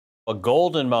A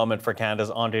golden moment for Canada's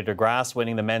Andre de Grasse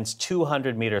winning the men's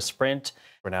 200-meter sprint.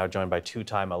 We're now joined by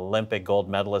two-time Olympic gold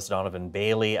medalist Donovan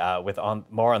Bailey with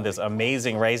more on this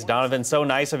amazing race. Donovan, so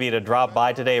nice of you to drop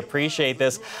by today. Appreciate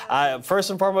this.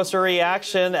 First and foremost, your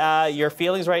reaction, your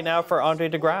feelings right now for Andre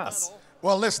de Grasse.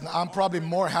 Well, listen, I'm probably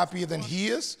more happy than he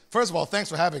is. First of all, thanks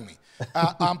for having me.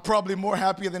 I'm probably more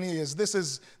happier than he is. This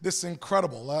is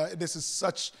incredible. This is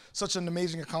such an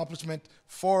amazing accomplishment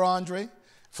for Andre,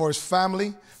 for his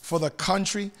family, for the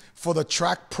country, for the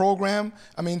track program.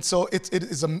 I mean, so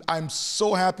I'm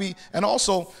so happy, and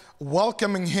also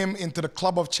welcoming him into the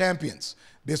club of champions.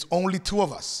 There's only two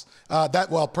of us.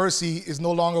 Percy is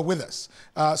no longer with us.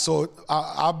 So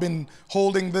I've been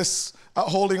holding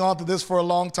on to this for a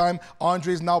long time.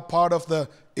 Andre is now part of the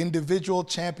individual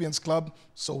champions club.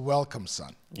 So welcome,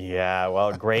 son. Yeah, well,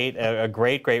 a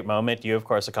great moment. You, of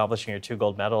course, accomplishing your 2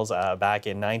 gold medals back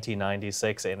in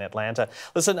 1996 in Atlanta.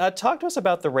 Listen, talk to us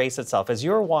about the race itself. As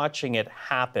you were watching it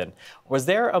happen, was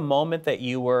there a moment that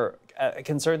you were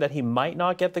concerned that he might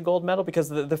not get the gold medal? Because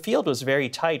the field was very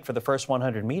tight for the first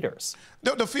 100 meters.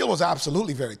 The field was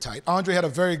absolutely very tight. Andre had a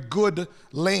very good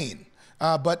lane.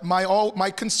 But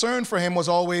my concern for him was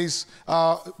always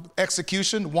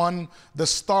execution. One, the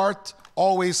start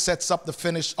always sets up the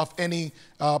finish of any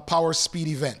power speed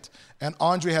event. And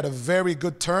Andre had a very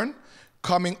good turn.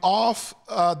 Coming off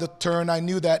the turn, I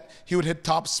knew that he would hit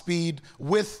top speed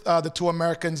with the 2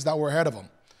 Americans that were ahead of him.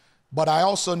 But I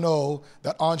also know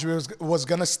that Andre was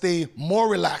going to stay more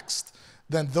relaxed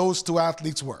than those 2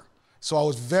 athletes were. So I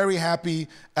was very happy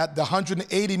at the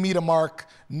 180-meter mark,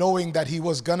 knowing that he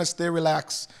was going to stay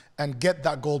relaxed and get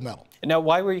that gold medal. Now,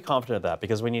 why were you confident of that?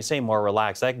 Because when you say more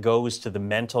relaxed, that goes to the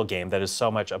mental game that is so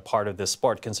much a part of this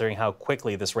sport, considering how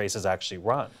quickly this race is actually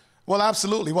run. Well,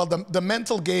 absolutely. Well, the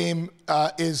mental game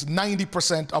is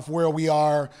 90% of where we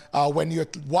are when you're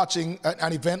watching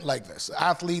an event like this.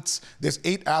 Athletes, there's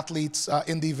 8 athletes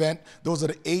in the event. Those are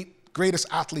the 8 greatest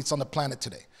athletes on the planet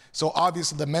today. So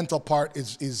obviously the mental part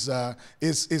is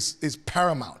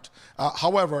paramount.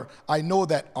 However, I know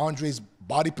that Andre's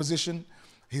body position,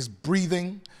 his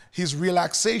breathing, his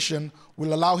relaxation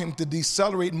will allow him to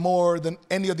decelerate more than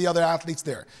any of the other athletes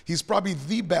there. He's probably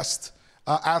the best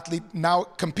athlete now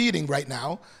competing right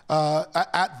now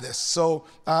at this. So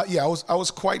yeah, I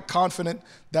was quite confident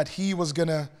that he was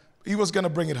gonna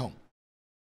bring it home.